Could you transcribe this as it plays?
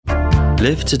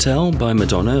Live to Tell by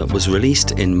Madonna was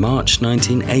released in March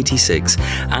 1986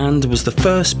 and was the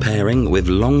first pairing with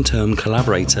long-term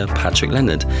collaborator Patrick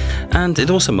Leonard, and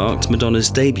it also marked Madonna's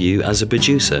debut as a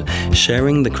producer,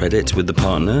 sharing the credit with the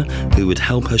partner who would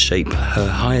help her shape her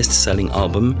highest-selling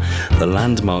album, the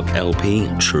landmark LP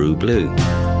True Blue.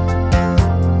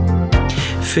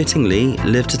 Fittingly,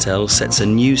 Live to Tell sets a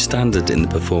new standard in the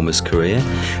performer's career,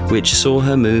 which saw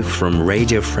her move from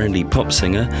radio-friendly pop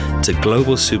singer to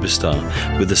global superstar,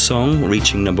 with the song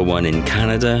reaching number 1 in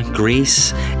Canada,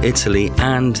 Greece, Italy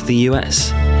and the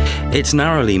US. It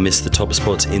narrowly missed the top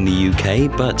spot in the UK,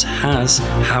 but has,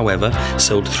 however,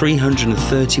 sold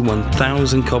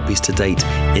 331,000 copies to date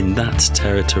in that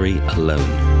territory alone.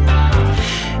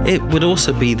 It would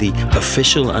also be the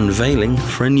official unveiling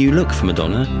for a new look for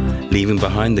Madonna, leaving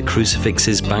behind the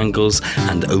crucifixes, bangles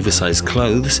and oversized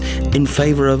clothes in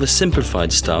favour of a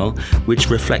simplified style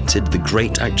which reflected the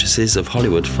great actresses of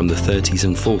Hollywood from the 30s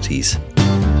and 40s.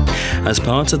 As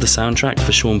part of the soundtrack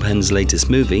for Sean Penn's latest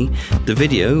movie, the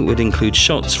video would include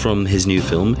shots from his new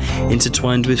film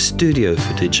intertwined with studio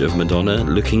footage of Madonna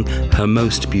looking her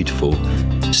most beautiful,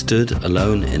 stood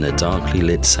alone in a darkly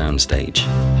lit soundstage.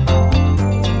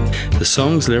 The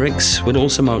song's lyrics would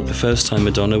also mark the first time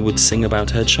Madonna would sing about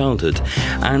her childhood,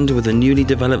 and with a newly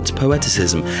developed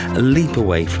poeticism, a leap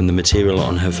away from the material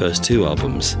on her first 2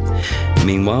 albums.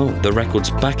 Meanwhile, the record's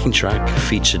backing track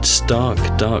featured stark,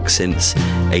 dark synths,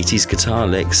 80s guitar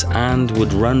licks, and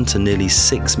would run to nearly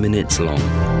 6 minutes long.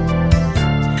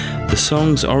 The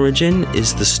song's origin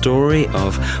is the story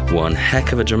of one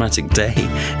heck of a dramatic day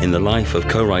in the life of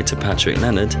co-writer Patrick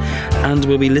Leonard, and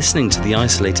we'll be listening to the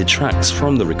isolated tracks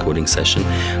from the recording session,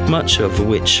 much of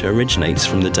which originates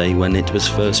from the day when it was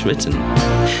first written.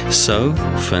 So,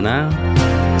 for now,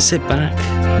 sit back,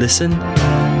 listen,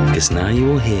 because now you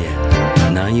will hear,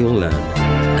 now you will learn,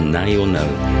 and now you will know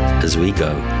as we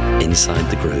go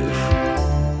inside the groove.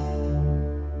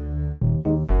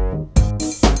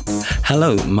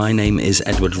 Hello, my name is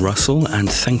Edward Russell, and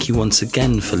thank you once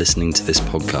again for listening to this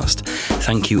podcast.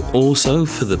 Thank you also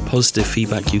for the positive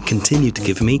feedback you continue to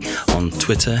give me on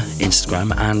Twitter,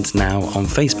 Instagram, and now on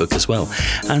Facebook as well.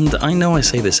 And I know I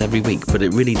say this every week, but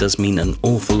it really does mean an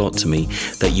awful lot to me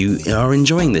that you are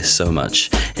enjoying this so much.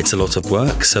 It's a lot of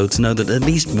work, so to know that at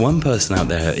least one person out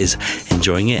there is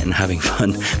enjoying it and having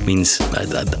fun means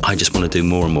I just want to do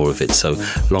more and more of it, so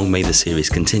long may the series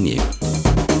continue.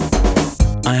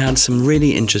 I had some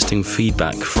really interesting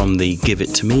feedback from the Give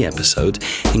It To Me episode,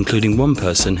 including one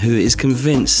person who is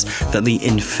convinced that the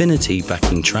Infinity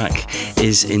backing track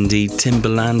is indeed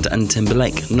Timbaland and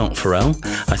Timberlake, not Pharrell.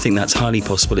 I think that's highly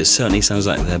possible. It certainly sounds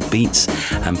like their beats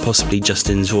and possibly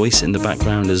Justin's voice in the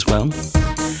background as well.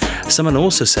 Someone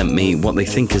also sent me what they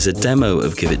think is a demo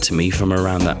of Give It To Me from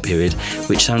around that period,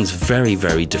 which sounds very,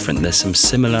 very different. There's some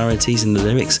similarities in the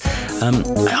lyrics.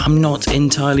 I'm not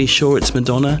entirely sure it's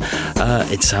Madonna.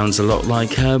 It sounds a lot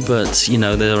like her, but, you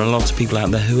know, there are a lot of people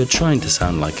out there who are trying to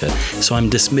sound like her, so I'm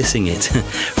dismissing it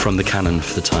from the canon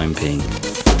for the time being.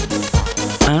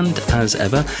 And as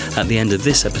ever, at the end of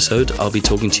this episode, I'll be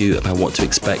talking to you about what to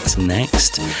expect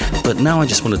next. But now I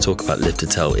just want to talk about Live to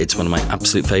Tell. It's one of my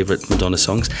absolute favourite Madonna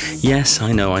songs. Yes,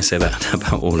 I know I say that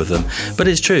about all of them, but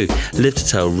it's true. Live to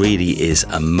Tell really is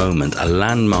a moment, a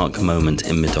landmark moment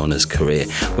in Madonna's career,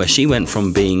 where she went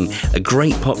from being a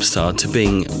great pop star to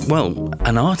being, well,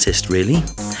 an artist, really.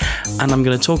 And I'm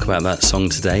going to talk about that song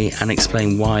today and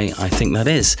explain why I think that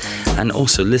is. And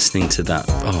also listening to that,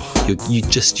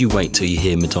 you wait till you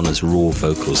hear Madonna's raw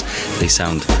vocals. They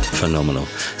sound phenomenal.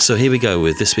 So here we go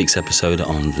with this week's episode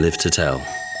on Live to Tell.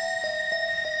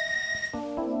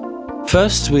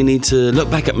 First, we need to look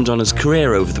back at Madonna's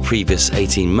career over the previous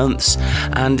 18 months,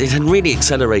 and it had really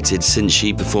accelerated since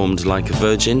she performed Like a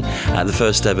Virgin at the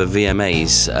first ever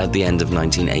VMAs at the end of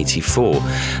 1984.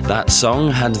 That song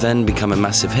had then become a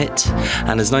massive hit,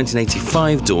 and as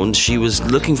 1985 dawned, she was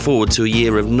looking forward to a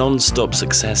year of non-stop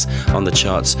success on the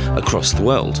charts across the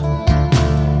world.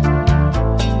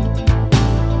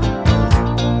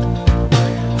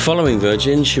 Following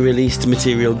Virgin, she released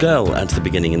Material Girl at the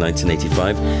beginning of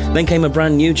 1985. Then came a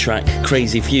brand new track,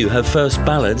 Crazy for You, her first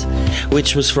ballad,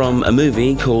 which was from a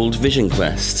movie called Vision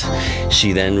Quest.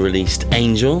 She then released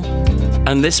Angel,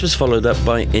 and this was followed up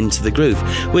by Into the Groove,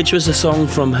 which was a song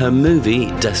from her movie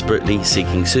Desperately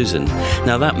Seeking Susan.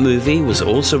 Now that movie was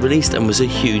also released and was a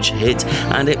huge hit,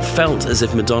 and it felt as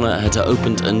if Madonna had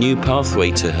opened a new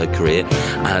pathway to her career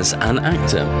as an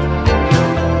actor.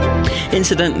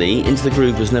 Incidentally, Into the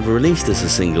Groove was never released as a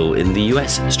single in the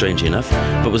US, strangely enough,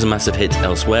 but was a massive hit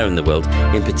elsewhere in the world,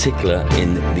 in particular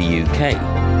in the UK.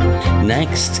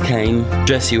 Next came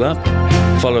Dress You Up,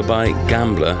 followed by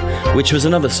Gambler, which was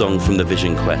another song from the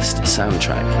Vision Quest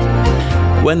soundtrack.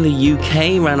 When the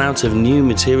UK ran out of new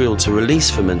material to release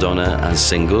for Madonna as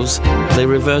singles, they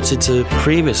reverted to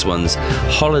previous ones.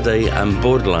 Holiday and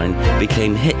Borderline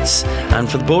became hits, and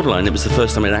for the Borderline it was the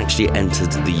first time it actually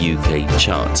entered the UK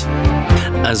chart.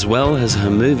 As well as her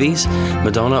movies,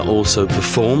 Madonna also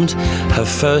performed. Her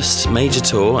first major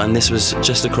tour, and this was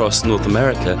just across North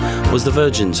America, was the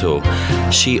Virgin Tour.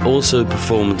 She also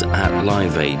performed at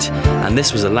Live Aid, and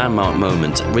this was a landmark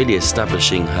moment, really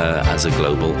establishing her as a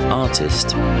global artist.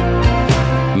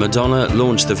 Madonna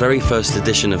launched the very first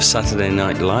edition of Saturday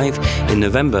Night Live in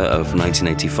November of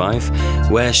 1985,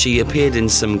 where she appeared in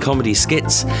some comedy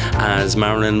skits as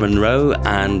Marilyn Monroe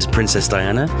and Princess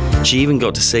Diana. She even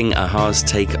got to sing a-ha's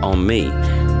Take On Me.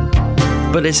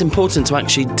 But it's important to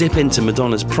actually dip into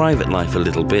Madonna's private life a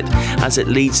little bit, as it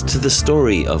leads to the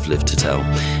story of Live to Tell.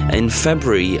 In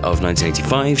February of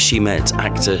 1985, she met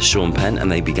actor Sean Penn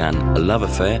and they began a love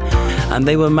affair, and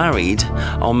they were married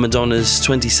on Madonna's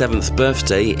 27th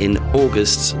birthday in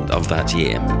August of that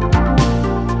year.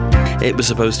 It was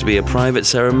supposed to be a private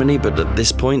ceremony, but at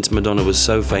this point Madonna was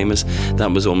so famous that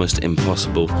was almost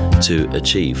impossible to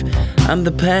achieve. And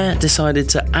the pair decided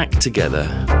to act together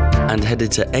and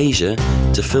headed to Asia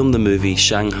to film the movie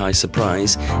Shanghai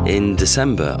Surprise in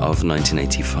December of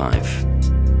 1985.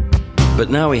 But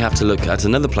now we have to look at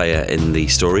another player in the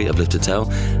story of Live to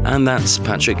Tell, and that's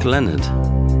Patrick Leonard.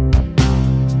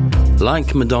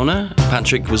 Like Madonna,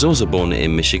 Patrick was also born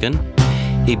in Michigan.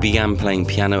 He began playing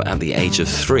piano at the age of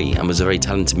 3 and was a very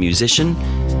talented musician.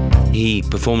 He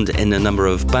performed in a number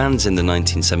of bands in the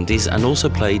 1970s and also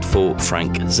played for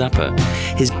Frank Zappa.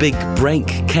 His big break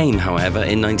came, however,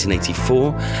 in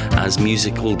 1984 as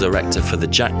musical director for the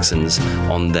Jacksons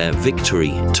on their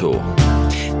Victory Tour.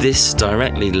 This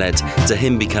directly led to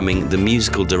him becoming the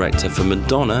musical director for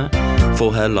Madonna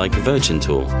for her Like a Virgin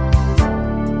tour.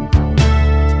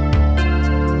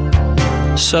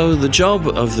 So the job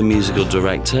of the musical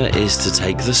director is to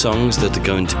take the songs that are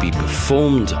going to be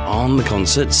performed on the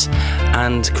concerts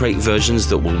and create versions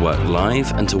that will work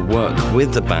live, and to work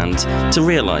with the band to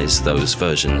realise those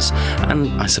versions, and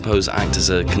I suppose act as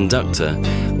a conductor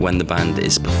when the band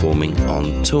is performing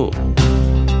on tour.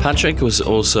 Patrick was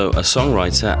also a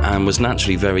songwriter and was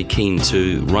naturally very keen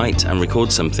to write and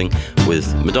record something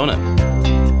with Madonna.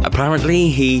 Apparently,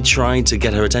 he tried to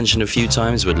get her attention a few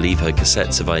times, would leave her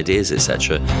cassettes of ideas,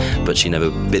 etc., but she never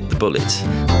bit the bullet.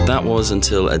 That was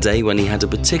until a day when he had a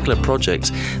particular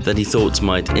project that he thought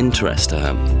might interest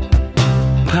her.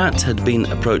 Pat had been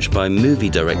approached by movie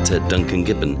director Duncan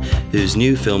Gibbon, whose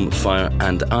new film Fire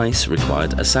and Ice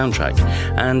required a soundtrack,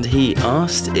 and he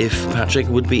asked if Patrick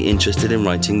would be interested in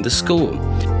writing the score.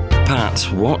 Pat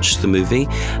watched the movie,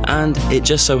 and it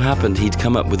just so happened he'd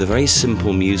come up with a very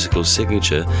simple musical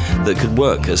signature that could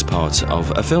work as part of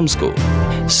a film score.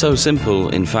 So simple,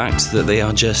 in fact, that they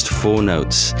are just 4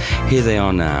 notes. Here they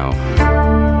are now.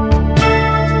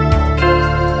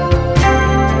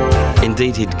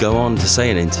 Indeed, he'd go on to say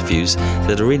in interviews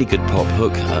that a really good pop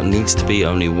hook needs to be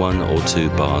only 1 or 2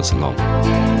 bars long.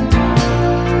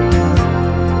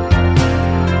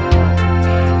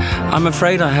 I'm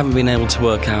afraid I haven't been able to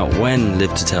work out when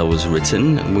Live to Tell was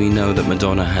written. We know that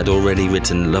Madonna had already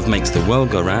written Love Makes the World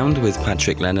Go Round with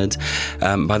Patrick Leonard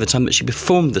by the time that she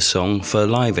performed the song for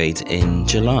Live Aid in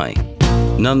July.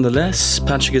 Nonetheless,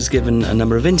 Patrick has given a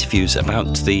number of interviews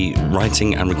about the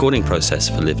writing and recording process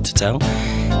for Live to Tell.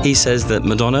 He says that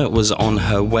Madonna was on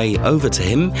her way over to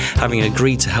him, having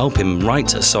agreed to help him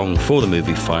write a song for the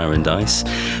movie Fire and Ice,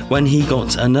 when he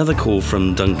got another call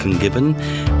from Duncan Gibbon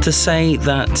to say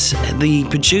that the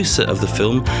producer of the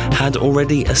film had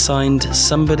already assigned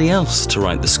somebody else to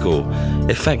write the score,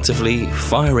 effectively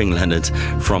firing Leonard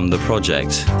from the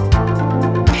project.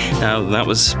 Now, that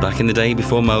was back in the day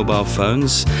before mobile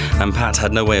phones, and Pat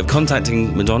had no way of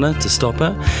contacting Madonna to stop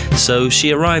her, so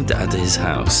she arrived at his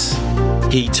house.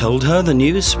 He told her the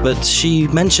news, but she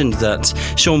mentioned that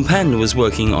Sean Penn was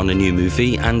working on a new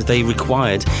movie and they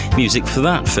required music for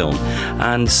that film,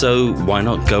 and so why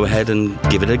not go ahead and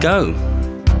give it a go?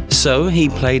 So he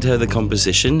played her the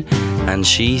composition and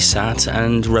she sat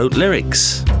and wrote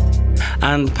lyrics.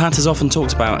 And Pat has often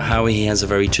talked about how he has a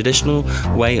very traditional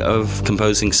way of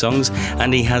composing songs,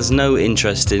 and he has no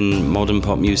interest in modern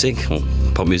pop music, or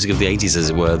pop music of the 80s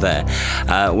as it were there,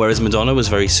 whereas Madonna was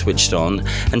very switched on,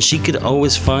 and she could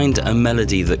always find a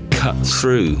melody that cut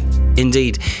through.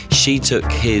 Indeed, she took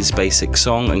his basic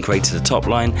song and created a top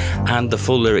line and the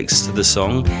full lyrics to the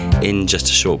song in just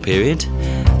a short period.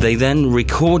 They then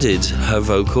recorded her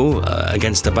vocal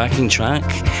against a backing track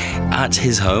at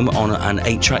his home on an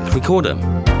 8-track recorder.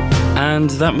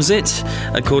 And that was it.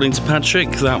 According to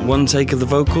Patrick, that one take of the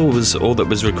vocal was all that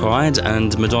was required,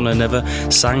 and Madonna never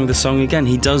sang the song again.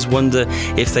 He does wonder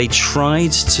if they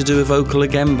tried to do a vocal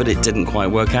again, but it didn't quite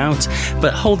work out.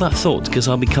 But hold that thought, because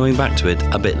I'll be coming back to it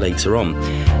a bit later on.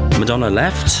 Madonna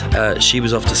left. She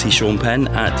was off to see Sean Penn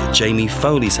at Jamie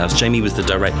Foley's house. Jamie was the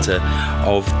director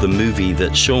of the movie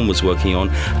that Sean was working on,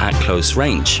 At Close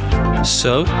Range.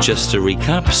 So, just to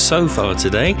recap, so far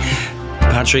today,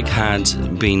 Patrick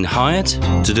had been hired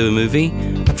to do a movie,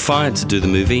 fired to do the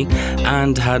movie,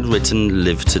 and had written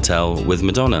Live to Tell with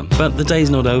Madonna. But the day's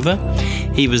not over.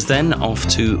 He was then off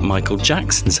to Michael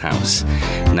Jackson's house.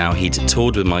 Now, he'd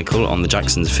toured with Michael on the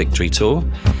Jackson's Victory Tour,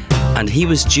 and he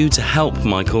was due to help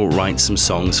Michael write some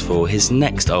songs for his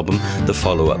next album, the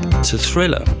follow-up to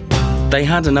Thriller. They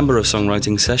had a number of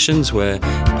songwriting sessions where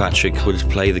Patrick would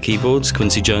play the keyboards,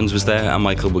 Quincy Jones was there, and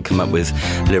Michael would come up with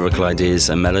lyrical ideas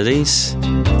and melodies,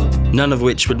 none of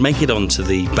which would make it onto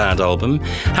the Bad album.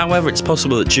 However, it's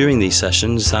possible that during these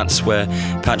sessions, that's where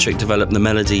Patrick developed the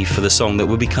melody for the song that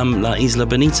would become La Isla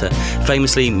Bonita.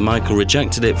 Famously, Michael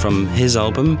rejected it from his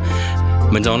album.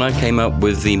 Madonna came up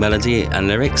with the melody and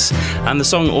lyrics, and the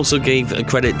song also gave a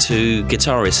credit to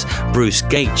guitarist Bruce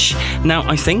Gage. Now,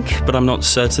 I think, but I'm not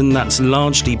certain, that's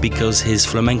largely because his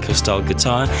flamenco-style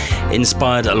guitar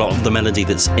inspired a lot of the melody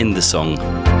that's in the song.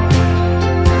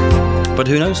 But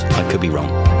who knows? I could be wrong.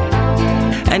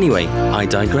 Anyway, I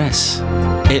digress.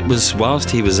 It was whilst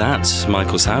he was at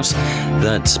Michael's house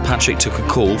that Patrick took a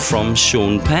call from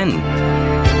Sean Penn.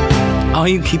 Are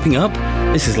you keeping up?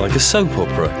 This is like a soap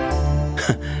opera.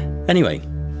 Anyway,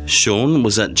 Sean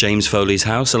was at James Foley's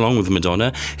house along with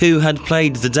Madonna, who had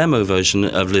played the demo version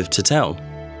of Live to Tell.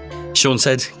 Sean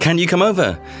said, "Can you come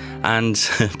over?" And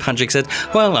Patrick said,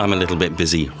 "Well, I'm a little bit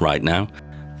busy right now."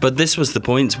 But this was the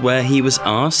point where he was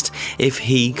asked if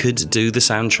he could do the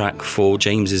soundtrack for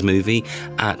James's movie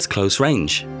At Close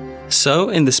Range. So,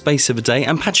 in the space of a day,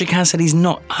 and Patrick has said he's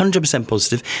not 100%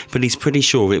 positive, but he's pretty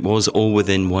sure it was all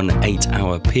within 1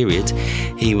 8-hour period,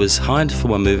 he was hired for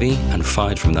one movie and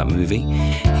fired from that movie.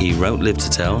 He wrote Live to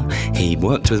Tell, he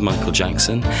worked with Michael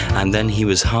Jackson, and then he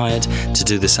was hired to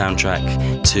do the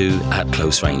soundtrack to At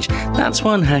Close Range. That's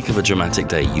one heck of a dramatic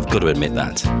day, you've got to admit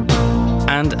that.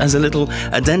 And as a little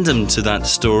addendum to that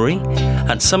story,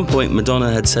 at some point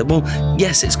Madonna had said, "Well,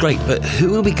 yes, it's great, but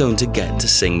who are we going to get to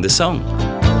sing the song?"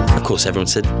 Of course, everyone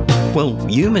said, "Well,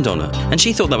 you, Madonna." And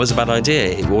she thought that was a bad idea.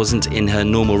 It wasn't in her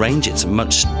normal range. It's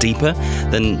much deeper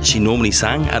than she normally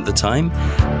sang at the time.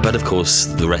 But of course,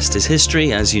 the rest is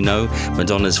history. As you know,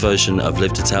 Madonna's version of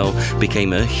Live to Tell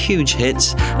became a huge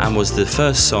hit and was the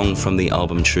first song from the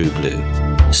album True Blue.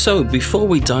 So, before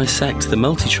we dissect the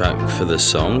multi-track for the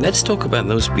song, let's talk about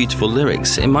those beautiful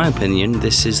lyrics. In my opinion,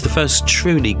 this is the first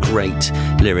truly great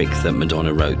lyric that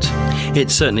Madonna wrote.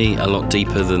 It's certainly a lot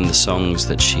deeper than the songs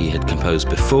that she had composed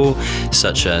before,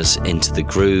 such as Into the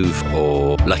Groove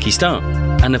or Lucky Star.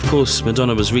 And of course,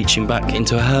 Madonna was reaching back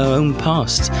into her own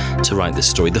past to write this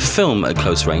story. The film At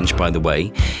Close Range, by the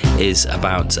way, is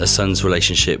about a son's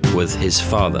relationship with his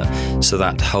father. So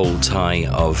that whole tie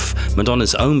of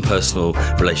Madonna's own personal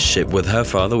relationship with her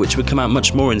father, which would come out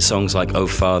much more in songs like Oh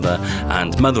Father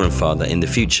and Mother and Father in the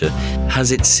future,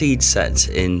 has its seed set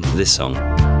in this song.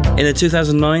 In a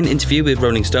 2009 interview with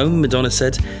Rolling Stone, Madonna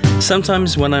said,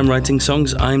 "Sometimes when I'm writing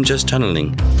songs, I'm just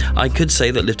channeling. I could say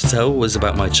that Live to Tell was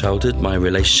about my childhood, my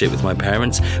relationship with my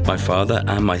parents, my father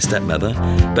and my stepmother,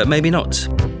 but maybe not.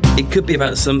 It could be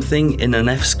about something in an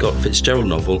F. Scott Fitzgerald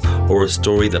novel or a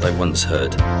story that I once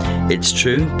heard. It's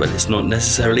true, but it's not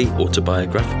necessarily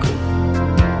autobiographical."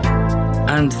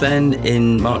 And then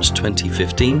in March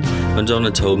 2015, Madonna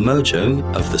told Mojo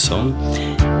of the song,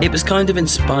 "It was kind of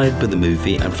inspired by the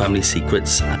movie and family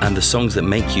secrets and the songs that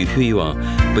make you who you are,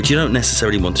 but you don't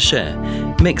necessarily want to share.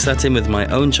 Mix that in with my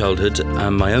own childhood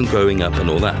and my own growing up and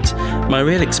all that. My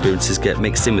real experiences get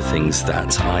mixed in with things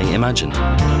that I imagine."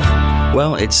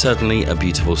 Well, it's certainly a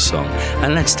beautiful song,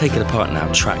 and let's take it apart now,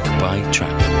 track by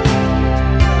track.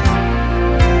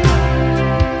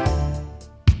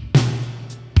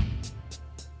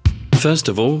 First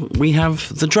of all, we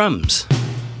have the drums.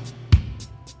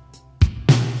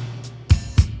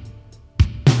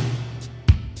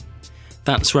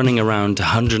 That's running around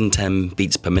 110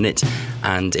 beats per minute,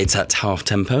 and it's at half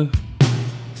tempo.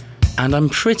 And I'm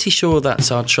pretty sure that's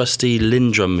our trusty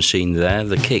Lindrum machine there.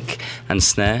 The kick and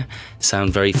snare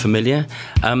sound very familiar.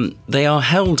 They are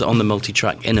held on the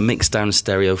multi-track in a mixed down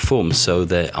stereo form, so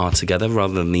they are together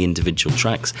rather than the individual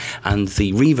tracks. And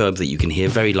the reverb that you can hear,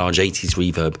 very large 80s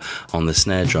reverb on the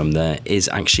snare drum there, is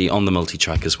actually on the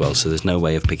multi-track as well, so there's no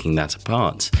way of picking that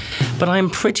apart. But I'm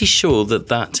pretty sure that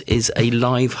that is a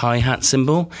live hi-hat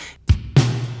cymbal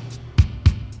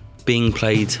being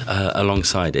played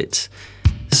alongside it.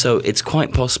 So it's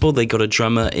quite possible they got a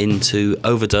drummer in to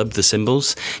overdub the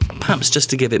cymbals, perhaps just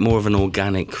to give it more of an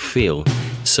organic feel.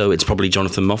 So it's probably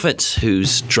Jonathan Moffat,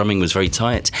 whose drumming was very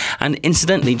tight. And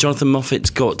incidentally, Jonathan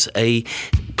Moffat got a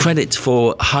credit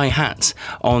for hi-hat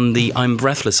on the I'm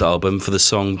Breathless album for the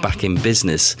song Back in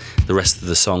Business. The rest of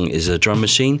the song is a drum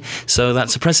machine. So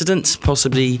that's a precedent,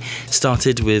 possibly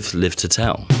started with Live to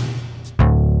Tell.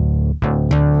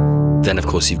 Then, of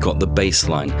course, you've got the bass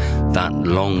line, that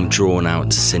long, drawn-out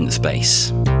synth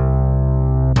bass.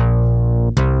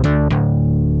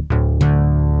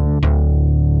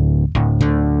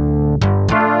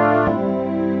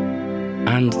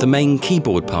 And the main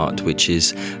keyboard part, which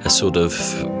is a sort of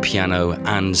piano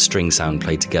and string sound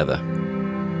played together.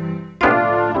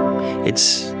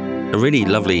 It's a really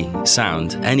lovely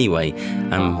sound anyway,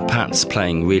 and Pat's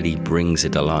playing really brings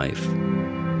it alive.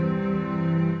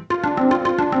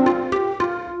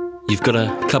 You've got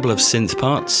a couple of synth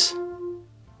parts.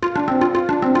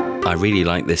 I really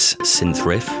like this synth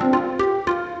riff.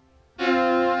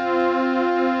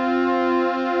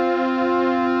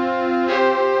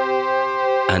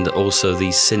 And also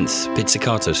these synth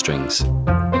pizzicato strings.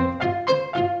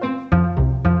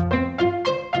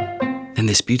 Then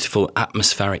this beautiful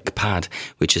atmospheric pad,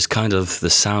 which is kind of the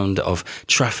sound of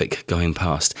traffic going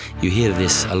past. You hear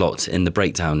this a lot in the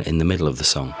breakdown in the middle of the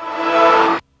song.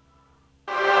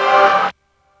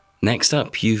 Next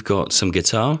up, you've got some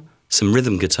guitar, some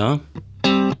rhythm guitar.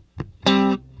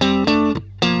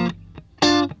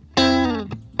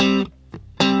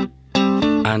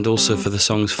 And also for the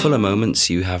song's fuller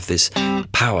moments, you have this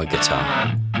power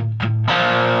guitar.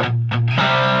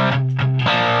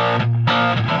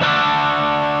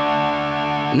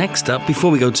 Next up, before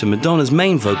we go to Madonna's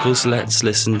main vocals, let's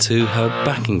listen to her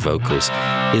backing vocals.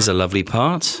 Here's a lovely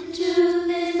part.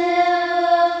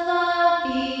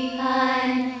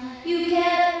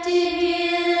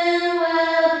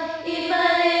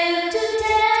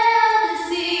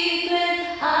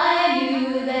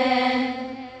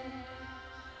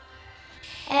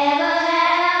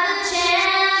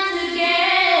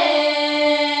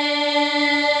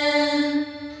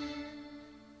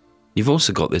 You've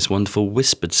also got this wonderful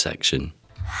whispered section.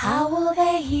 How will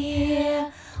they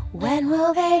hear? When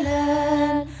will they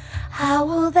learn? How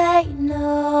will they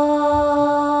know?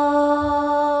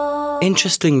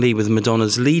 Interestingly, with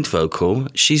Madonna's lead vocal,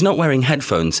 she's not wearing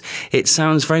headphones. It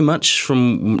sounds very much,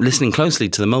 from listening closely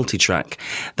to the multi-track,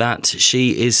 that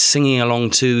she is singing along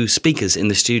to speakers in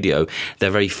the studio. They're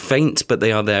very faint, but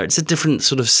they are there. It's a different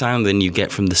sort of sound than you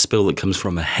get from the spill that comes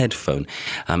from a headphone.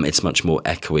 It's much more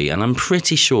echoey, and I'm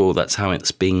pretty sure that's how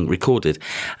it's being recorded.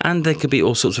 And there could be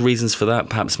all sorts of reasons for that.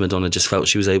 Perhaps Madonna just felt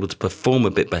she was able to perform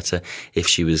a bit better if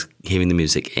she was hearing the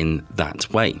music in that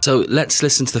way. So let's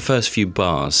listen to the first few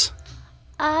bars.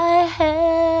 I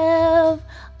have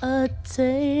a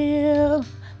tale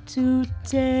to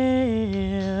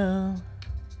tell.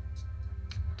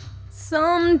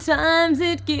 Sometimes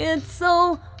it gets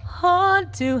so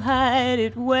hard to hide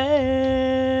it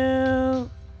well.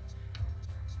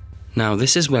 Now,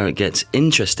 this is where it gets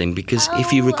interesting, because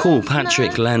if you recall,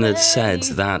 Patrick Leonard said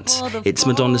that it's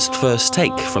Madonna's first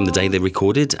take from the day they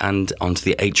recorded and onto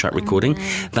the 8-track recording.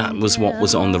 That was what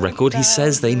was on the record. He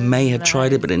says they may have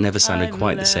tried it, but it never sounded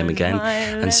quite the same again,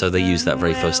 and so they used that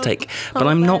very first take. But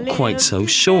I'm not quite so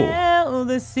sure.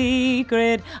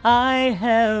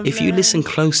 If you listen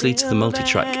closely to the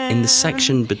multi-track, in the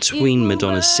section between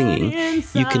Madonna's singing,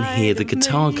 you can hear the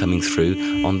guitar coming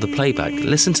through on the playback.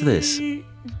 Listen to this.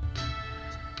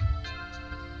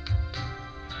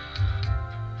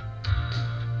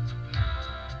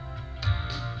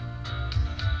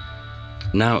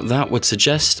 Now, that would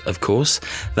suggest, of course,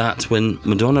 that when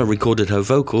Madonna recorded her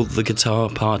vocal, the guitar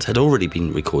part had already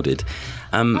been recorded.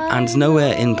 And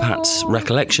nowhere in Pat's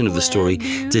recollection of the story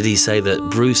did he say that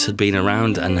Bruce had been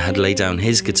around and had laid down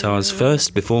his guitars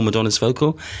first before Madonna's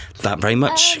vocal. That very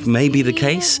much may be the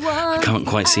case. I can't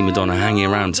quite see Madonna hanging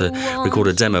around to record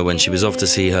a demo when she was off to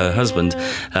see her husband.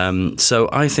 So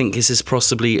I think this is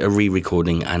possibly a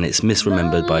re-recording, and it's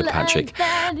misremembered by Patrick.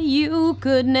 You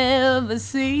could never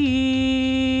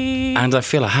see. And I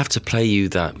feel I have to play you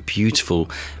that beautiful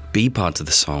be part of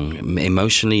the song.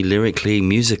 Emotionally, lyrically,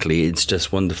 musically, it's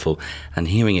just wonderful. And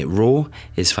hearing it raw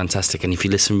is fantastic. And if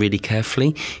you listen really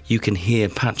carefully, you can hear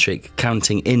Patrick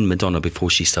counting in Madonna before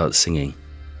she starts singing.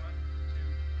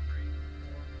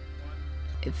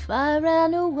 If I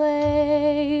ran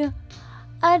away,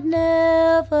 I'd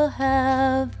never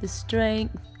have the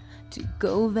strength to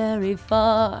go very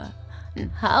far.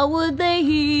 And how would they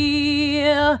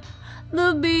hear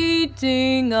the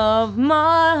beating of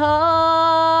my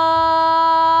heart?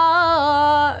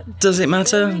 Does it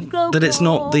matter that it's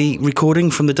not the recording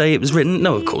from the day it was written?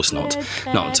 No, of course not.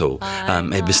 Not at all.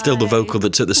 It was still the vocal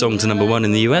that took the song to number 1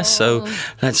 in the US, so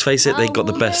let's face it, they got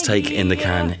the best take in the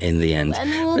can in the end.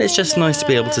 But it's just nice to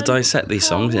be able to dissect these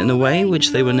songs in a way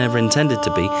which they were never intended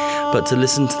to be, but to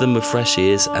listen to them with fresh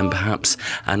ears and perhaps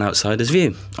an outsider's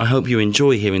view. I hope you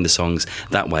enjoy hearing the songs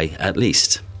that way, at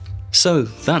least. So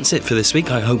that's it for this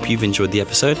week. I hope you've enjoyed the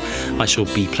episode. I shall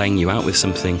be playing you out with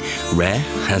something rare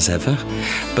as ever.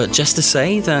 But just to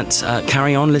say that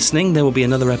carry on listening. There will be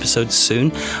another episode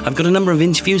soon. I've got a number of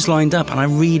interviews lined up and I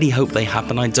really hope they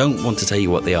happen. I don't want to tell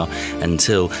you what they are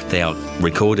until they are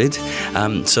recorded.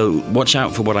 So watch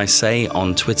out for what I say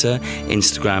on Twitter,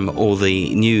 Instagram, or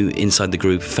the new Inside the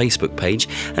Groove Facebook page.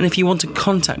 And if you want to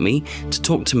contact me to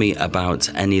talk to me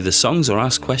about any of the songs or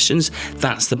ask questions,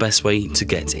 that's the best way to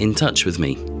get in touch with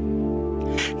me.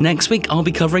 Next week I'll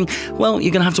be covering, well,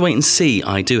 you're going to have to wait and see.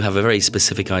 I do have a very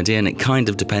specific idea and it kind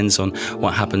of depends on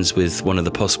what happens with one of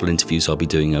the possible interviews I'll be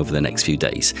doing over the next few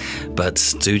days.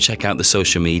 But do check out the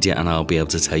social media and I'll be able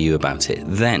to tell you about it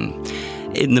then.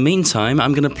 In the meantime,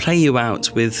 I'm going to play you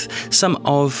out with some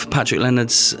of Patrick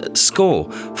Leonard's score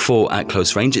for At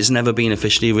Close Range. It's never been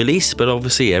officially released, but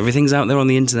obviously everything's out there on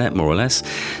the internet, more or less.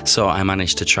 So I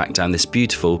managed to track down this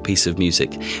beautiful piece of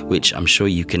music, which I'm sure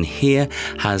you can hear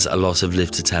has a lot of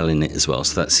Live to Tell in it as well.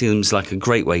 So that seems like a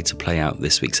great way to play out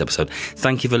this week's episode.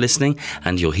 Thank you for listening,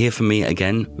 and you'll hear from me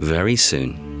again very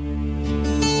soon.